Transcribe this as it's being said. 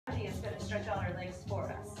stretch out our legs for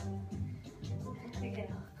us. You can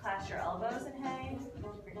clasp your elbows and hang,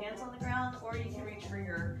 keep your hands on the ground, or you can reach for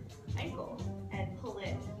your ankle and pull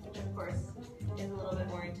in, which of course is a little bit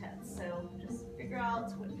more intense. So just figure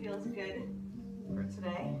out what feels good for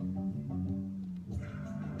today.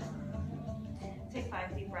 Take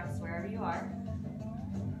 5 deep breaths wherever you are.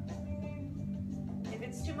 If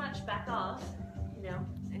it's too much, back off. You know,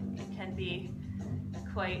 it can be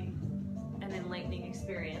quite an enlightening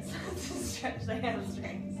experience to stretch the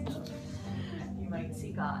hamstrings. You might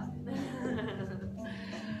see God.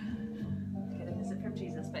 Get a visit from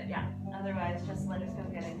Jesus, but yeah, otherwise just let it go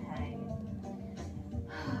good and hang.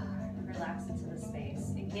 Relax into the space.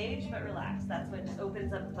 Engage but relax. That's what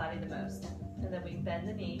opens up the body the most. And then we bend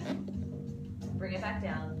the knee, bring it back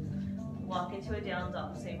down, walk into a down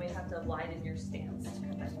dog. So you might have to widen your stance to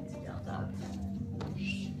come back into down dog. There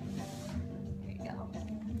you go.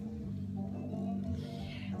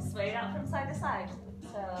 Sway it out from side to side.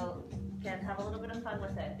 So again, have a little bit of fun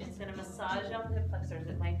with it. It's going to massage out the hip flexors.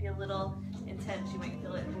 It might be a little intense. You might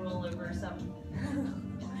feel it roll over some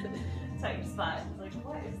tight spot. It's like,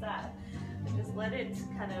 what is that? And just let it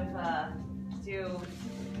kind of do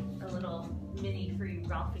a little mini free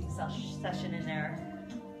rolfing session in there.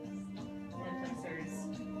 Hip flexors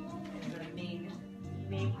is the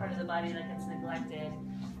main part of the body that gets neglected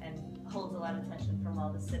and holds a lot of tension from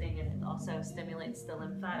all the sitting, and it also stimulates the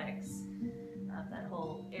lymphatics. That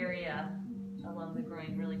whole area along the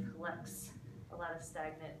groin really collects a lot of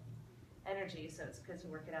stagnant energy, so it's good to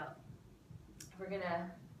work it out. We're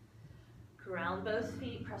gonna ground both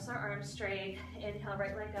feet, press our arms straight, inhale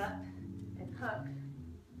right leg up, and hook.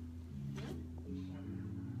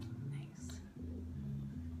 Nice.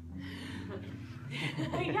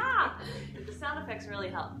 Yeah, the sound effects really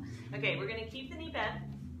help. Okay, we're gonna keep the knee bent.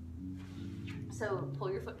 So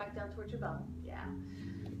pull your foot back down towards your belly. Yeah.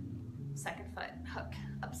 Second foot, hook,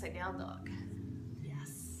 upside down dog.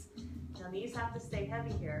 Yes. Now knees have to stay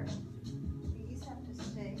heavy here. Knees have to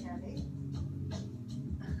stay heavy.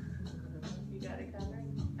 You got it covered.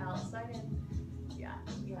 Outside in. Yeah.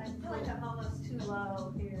 I feel like I'm almost too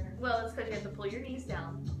low here. Well, it's because you have to pull your knees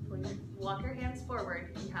down. Walk your hands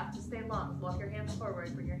forward. You have to stay long. Walk your hands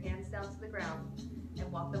forward. Bring your hands down to the ground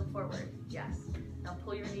and walk them forward. Yes. Now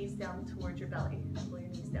pull your knees down towards your belly. Pull your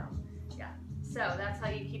knees down. Yeah. So that's how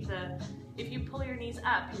you keep the, if you pull your knees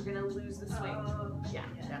up, you're gonna lose the swing. Oh, yeah,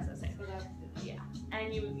 that's what I'm saying. So yeah,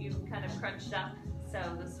 and you kind of crunched up,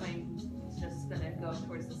 so the swing is just gonna go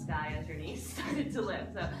towards the sky as your knees started to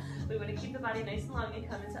lift. So we wanna keep the body nice and long and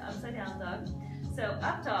come into upside down dog. So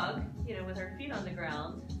up dog, you know, with our feet on the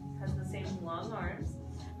ground, has the same long arms.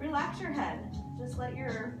 Relax your head. Just let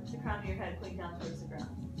the crown of your head point down towards the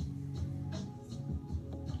ground.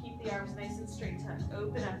 The arms nice and straight, tuck.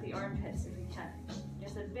 Open up the armpits if you can.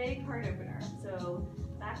 It's a big heart opener. So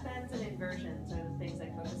backbends and inversions are the things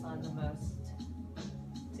I focus on the most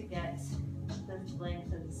to get the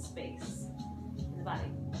length and space in the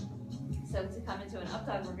body. So to come into an up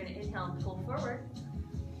dog, we're going to inhale and pull forward.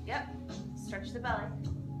 Yep. Stretch the belly.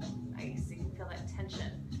 Nice. You can feel that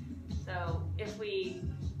tension. So if we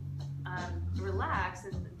relax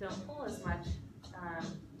and don't pull as much,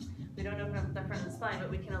 we don't open up the front of the spine, but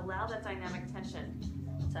we can allow that dynamic tension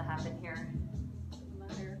to happen here.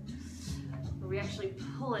 Where we actually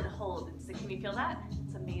pull and hold. So can you feel that?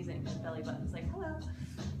 It's amazing. The belly button's like, hello.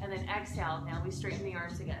 And then exhale. Now we straighten the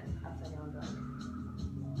arms again. Upside down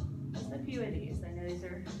dog. Just a few of these. I know these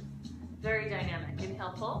are very dynamic.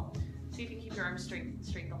 Inhale, pull. See if you keep your arms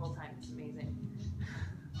straight the whole time. It's amazing.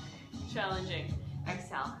 Challenging.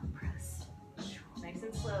 Exhale. Press. Nice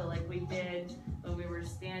and slow, like we did when we were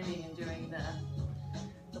standing and doing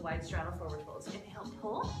the wide straddle forward folds. Inhale,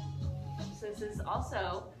 pull. So this is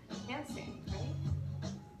also handstand, right?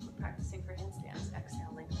 We're practicing for handstands.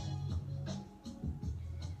 Exhale, lengthen.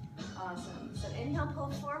 Awesome. So inhale,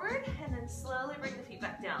 pull forward, and then slowly bring the feet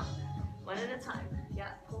back down. One at a time.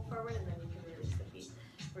 Yeah, pull forward, and then you can release the feet.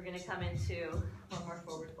 We're going to come into one more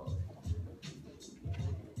forward fold. Nice.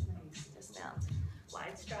 Dismount.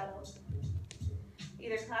 Wide straddles.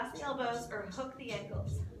 Either clasp the elbows or hook the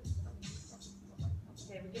ankles.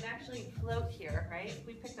 Okay, we can actually float here, right? If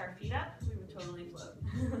we picked our feet up, we would totally float.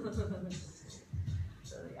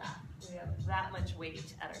 So yeah, we have that much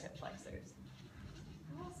weight at our hip flexors.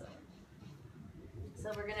 Awesome.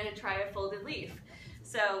 So we're gonna try a folded leaf.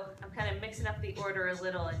 So I'm kind of mixing up the order a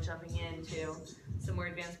little and jumping into some more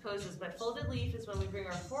advanced poses, but folded leaf is when we bring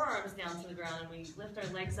our forearms down to the ground and we lift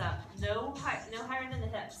our legs up, no higher than the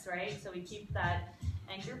hips, right? So we keep that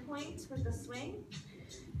anchor point with the swing.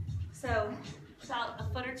 So about a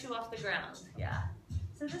foot or two off the ground, yeah.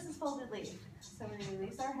 So this is folded leaf. So we're gonna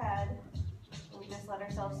release our head, let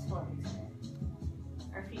ourselves float.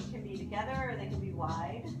 Our feet can be together or they can be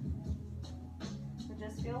wide. So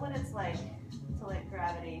just feel what it's like to let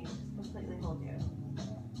gravity completely hold you.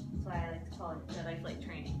 That's why I like to call it Jedi flight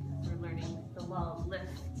training. We're learning the law of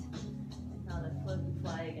lift and how to float and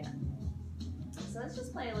fly again. So let's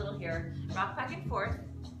just play a little here. Rock back and forth.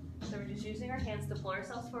 So we're just using our hands to pull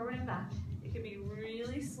ourselves forward and back. It can be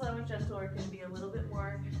really slow and gentle, or it can be a little bit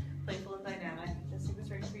more playful and dynamic. Just see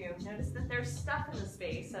what's right for you. Notice that there's stuff in the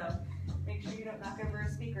space, so make sure you don't knock over a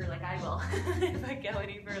speaker like I will if I go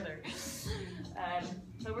any further.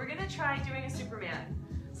 So we're gonna try doing a Superman.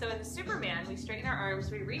 So in the Superman, we straighten our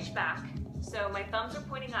arms, we reach back. So my thumbs are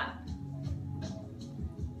pointing up.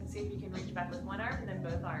 Let's see if you can reach back with one arm and then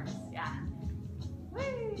both arms. Yeah.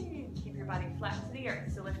 Whee! Keep your body flat to the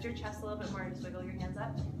earth. So lift your chest a little bit more, just wiggle your hands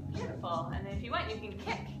up. Beautiful. And then if you want, you can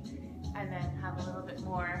kick. And then have a little bit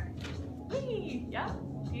more. Whee! Yep.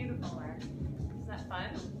 Beautiful, Mark. Isn't that fun?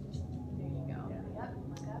 There you go. Yeah. Yep.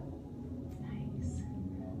 Look up. Nice.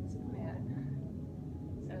 Superman.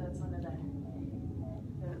 So that's one of the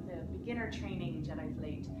beginner training Jedi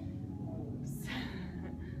flight moves.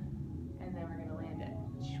 And then we're going to land it.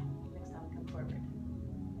 Next time we come forward.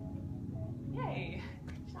 Yay!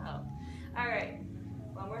 Good job. All right.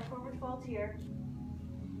 One more forward fold here.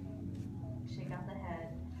 Shake out the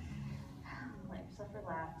head. Let yourself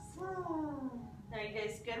relax. Now, you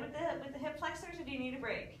guys good with the hip flexors, or do you need a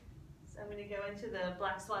break? So I'm going to go into the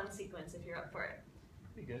black swan sequence if you're up for it.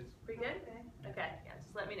 Pretty good. Pretty good? Okay. Yeah,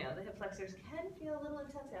 just let me know. The hip flexors can feel a little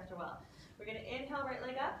intense after a while. We're going to inhale, right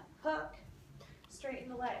leg up, hook, straighten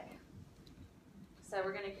the leg. So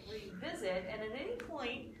we're going to revisit, and at any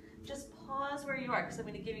point, just pause where you are, because I'm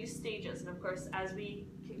going to give you stages. And of course, as we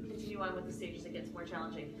continue on with the stages, it gets more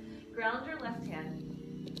challenging. Ground your left hand.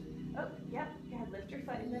 Oh, yep. Go ahead, lift your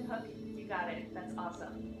foot and then hook. You got it. That's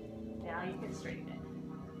awesome. Now you can straighten it.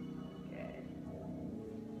 Good.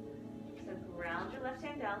 So ground your left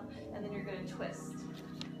hand down, and then you're going to twist.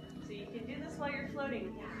 So you can do this while you're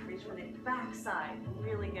floating. Yeah, reach for the back side.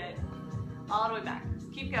 Really good. All the way back.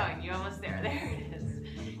 Keep going. You're almost there. There it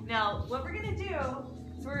is. Now, what we're going to do,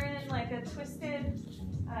 we're in like a twisted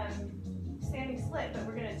standing split, but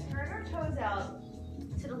we're going to turn our toes out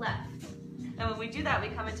to the left. And when we do that, we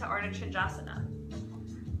come into Ardha Chandrasana.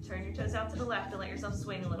 Turn your toes out to the left and let yourself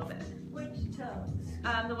swing a little bit. Which toes?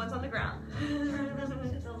 The ones on the ground. Turn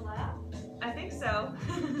them to the left? I think so.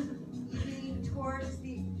 You mean towards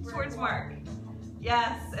the... Towards Mark.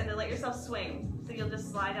 Yes, and then let yourself swing. So you'll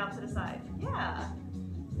just slide out to the side. Yeah.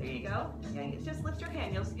 There you go. Yeah, you just lift your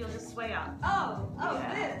hand. You'll just sway out. Oh,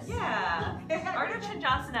 Yeah. this. Yeah. Okay. Ardha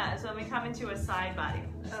Chandrasana is when we come into a side body.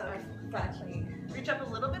 Oh, gotcha. Reach up a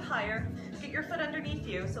little bit higher. Get your foot underneath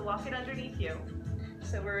you, so walk it underneath you.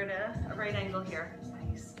 So we're in a right angle here.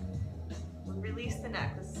 Nice. Release the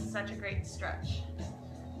neck. This is such a great stretch.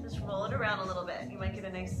 Just roll it around a little bit. You might get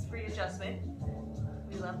a nice free adjustment.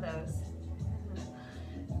 We love those.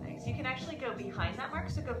 Nice. You can actually go behind that mark,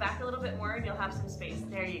 so go back a little bit more and you'll have some space.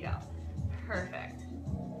 There you go. Perfect.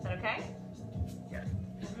 Is that okay? Good.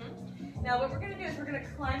 Now what we're going to do is we're going to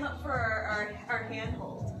climb up for our hand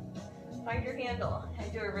hold. Find your handle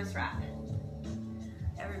and do a wrist wrap.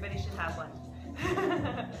 Everybody should have one.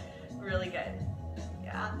 Really good.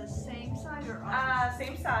 Yeah. On the same side or on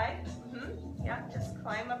Same side. Yeah, just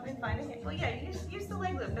climb up and find a handle. Yeah, you just use the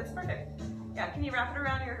leg loop. That's perfect. Yeah, can you wrap it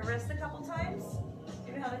around your wrist a couple times?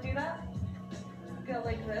 Do you know how to do that? Go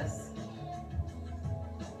like this.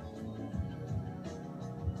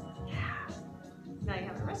 Yeah. Now you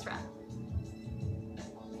have a wrist wrap.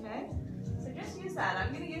 Okay? So just use that.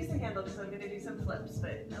 I'm going to use the handle because I'm going to do some flips,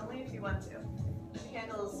 but only if you want to. The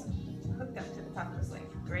handle's hooked up to the top of the swing.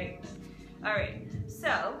 Great. All right,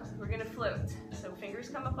 so we're going to float. So fingers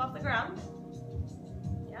come up off the ground.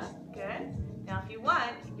 Yeah, good. Now if you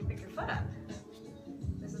want, you can pick your foot up.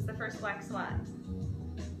 This is the first black swan.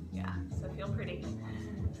 Yeah, so feel pretty.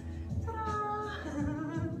 Ta-da!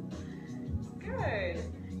 Good.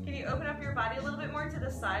 Can you open up your body a little bit more to the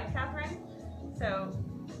side, Catherine? So,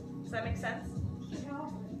 does that make sense?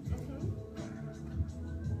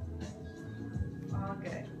 Oh,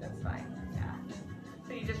 good. That's fine. Yeah.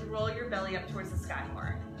 So you just roll your belly up towards the sky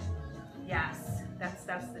more. Yes. That's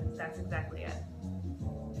exactly it.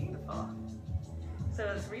 Beautiful. So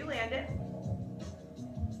let's re-land it.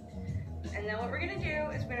 And then what we're going to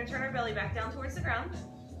do is we're going to turn our belly back down towards the ground.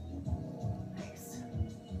 Nice.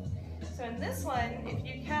 So in this one, if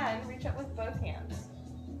you can, reach up with both hands.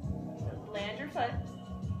 So land your foot.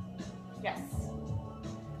 Yes.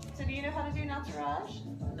 So do you know how to do Nataraj?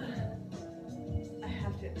 I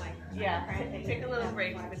have to, Yeah, take a little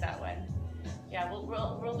break with that one. Yeah,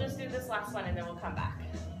 we'll just do this last one and then we'll come back.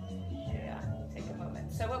 Yeah, take a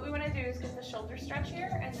moment. So what we want to do is get the shoulder stretch here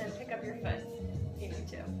and then pick up your foot if you need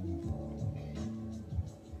to.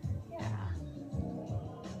 Yeah.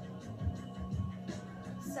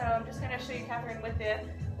 So I'm just going to show you, Catherine, with the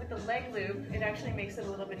leg loop, it actually makes it a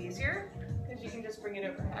little bit easier because you can just bring it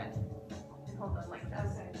overhead and hold them like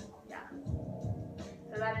this. Okay. Yeah.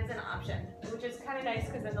 So that is an option, which is kind of nice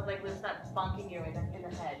because then the leg loop's not bonking you in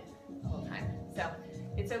the head the whole time. So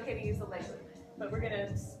it's okay to use the leg loop. But we're going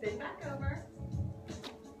to spin back over,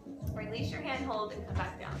 release your hand hold, and come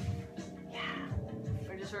back down. Yeah.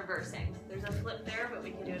 We're just reversing. There's a flip there, but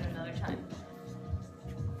we can do it another time.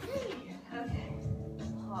 Okay.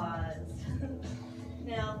 Pause.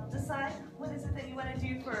 Now decide what is it that you want to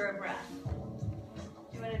do for a breath.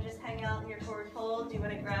 Do you want to just hang out in your forward fold? Do you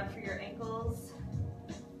want to grab for your ankles?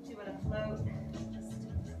 Do you want to float?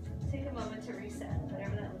 Just take a moment to reset,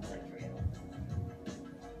 whatever that looks like for you.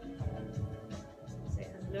 Say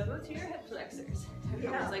hello to your hip flexors. Yeah.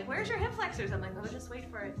 Everyone's like, where's your hip flexors? I'm like, oh, just wait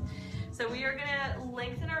for it. So we are going to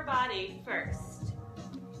lengthen our body first.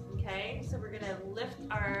 Okay, so we're going to lift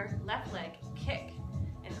our left leg, kick,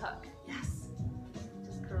 and hook. Yes.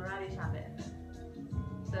 Just karate chop it.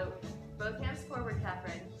 So both hands forward,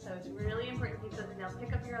 Catherine. So it's really important to keep something. Now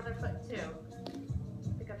pick up your other foot too.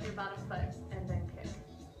 Pick up your bottom foot and then kick.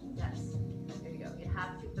 Yes. There you go. You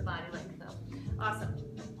have to keep the body length though. Awesome.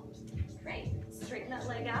 Great. Straighten that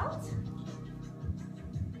leg out.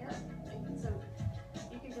 Yep. So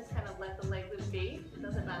you can just kind of let the leg loop be. It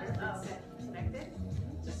doesn't matter if it's connected.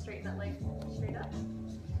 Just straighten that leg straight up.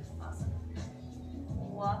 Awesome.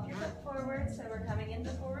 Walk your foot forward, so we're coming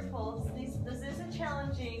into forward folds. This is a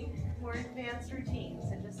challenging, more advanced routine,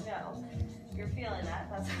 so just know if you're feeling that,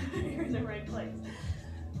 that's you're in the right place.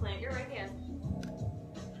 Plant your right hand.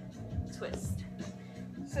 Twist.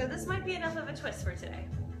 So this might be enough of a twist for today.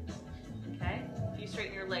 Okay? If you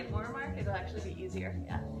straighten your leg more, Mark, it'll actually be easier.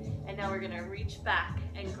 Yeah. And now we're gonna reach back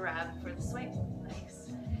and grab for the swing. Nice.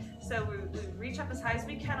 So we reach up as high as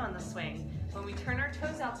we can on the swing. When we turn our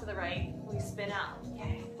toes out to the right, we spin out.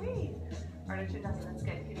 Yay, whee! Harder to nothing, that's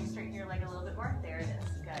good. Can you straighten your leg a little bit more? There it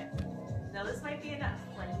is, good. Now this might be enough,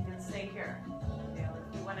 like you can stay here. You know,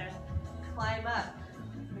 if you wanna climb up,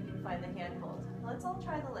 we can find the hand hold. Let's all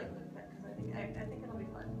try the leg loop, because I think it'll be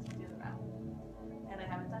fun to do that. And I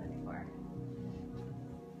haven't done it before.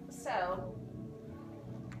 So,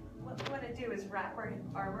 what we wanna do is wrap our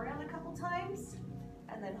arm around a couple times,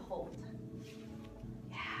 and then hold.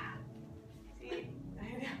 Yeah. See?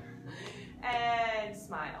 And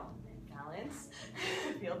smile. Balance.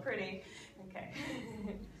 Feel pretty. Okay.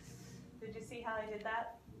 Did you see how I did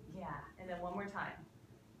that? Yeah. And then one more time.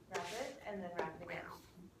 Wrap it, and then wrap it again.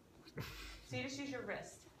 So you just use your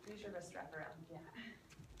wrist. Use your wrist wrap around. Yeah.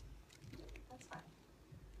 That's fine.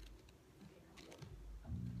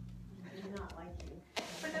 I do not like you.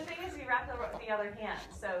 But the thing is, you wrap the other hand.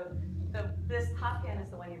 So this top hand is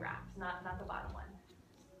the one you wrapped, not the bottom one.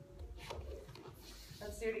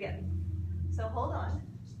 Let's do it again. So hold on.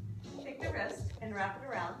 Take the wrist and wrap it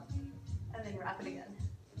around, and then wrap it again.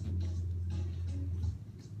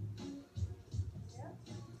 Yep.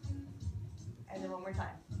 And then one more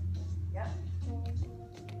time. Yep.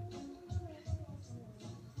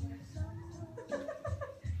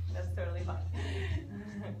 That's totally fine.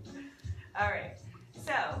 All right.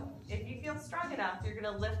 So if you feel strong enough, you're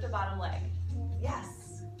going to lift the bottom leg.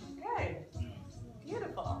 Yes. Good.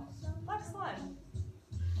 Beautiful. Flex one.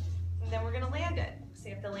 And then we're going to land it. So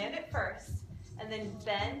you have to land it first, and then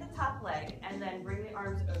bend the top leg, and then bring the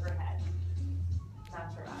arms overhead.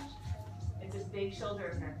 Not to rush. It's a big shoulder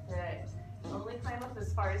opener. Good. Only climb up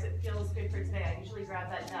as far as it feels good for today. I usually grab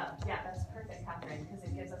that nub. Yeah, that's perfect, Catherine, because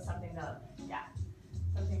it gives us something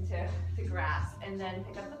something to grasp. And then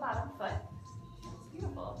pick up the bottom foot. That's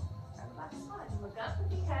beautiful. Grab the back spot. Look up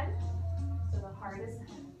if you can. So the heart is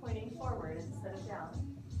pointing forward instead of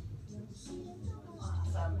down.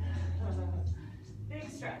 Awesome. Big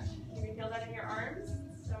stretch. Can you feel that in your arms?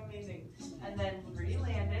 So amazing. And then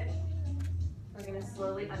re-land it. We're going to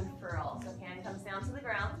slowly unfurl. So hand comes down to the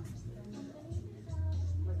ground.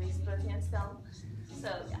 Release both hands down. So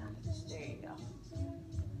yeah, there you go.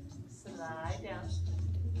 Slide down.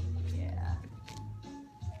 Yeah.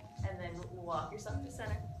 And then walk yourself to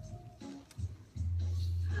center.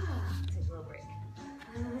 Take a little break.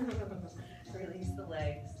 Release the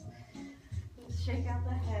legs. Shake out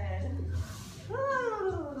the head.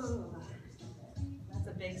 Woo. That's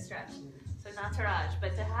a big stretch. So nataraj,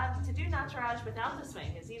 but to do nataraj without the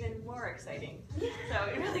swing is even more exciting. So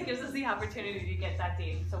it really gives us the opportunity to get that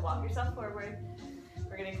deep. So walk yourself forward.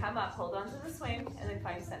 We're going to come up, hold on to the swing, and then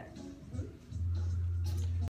find center.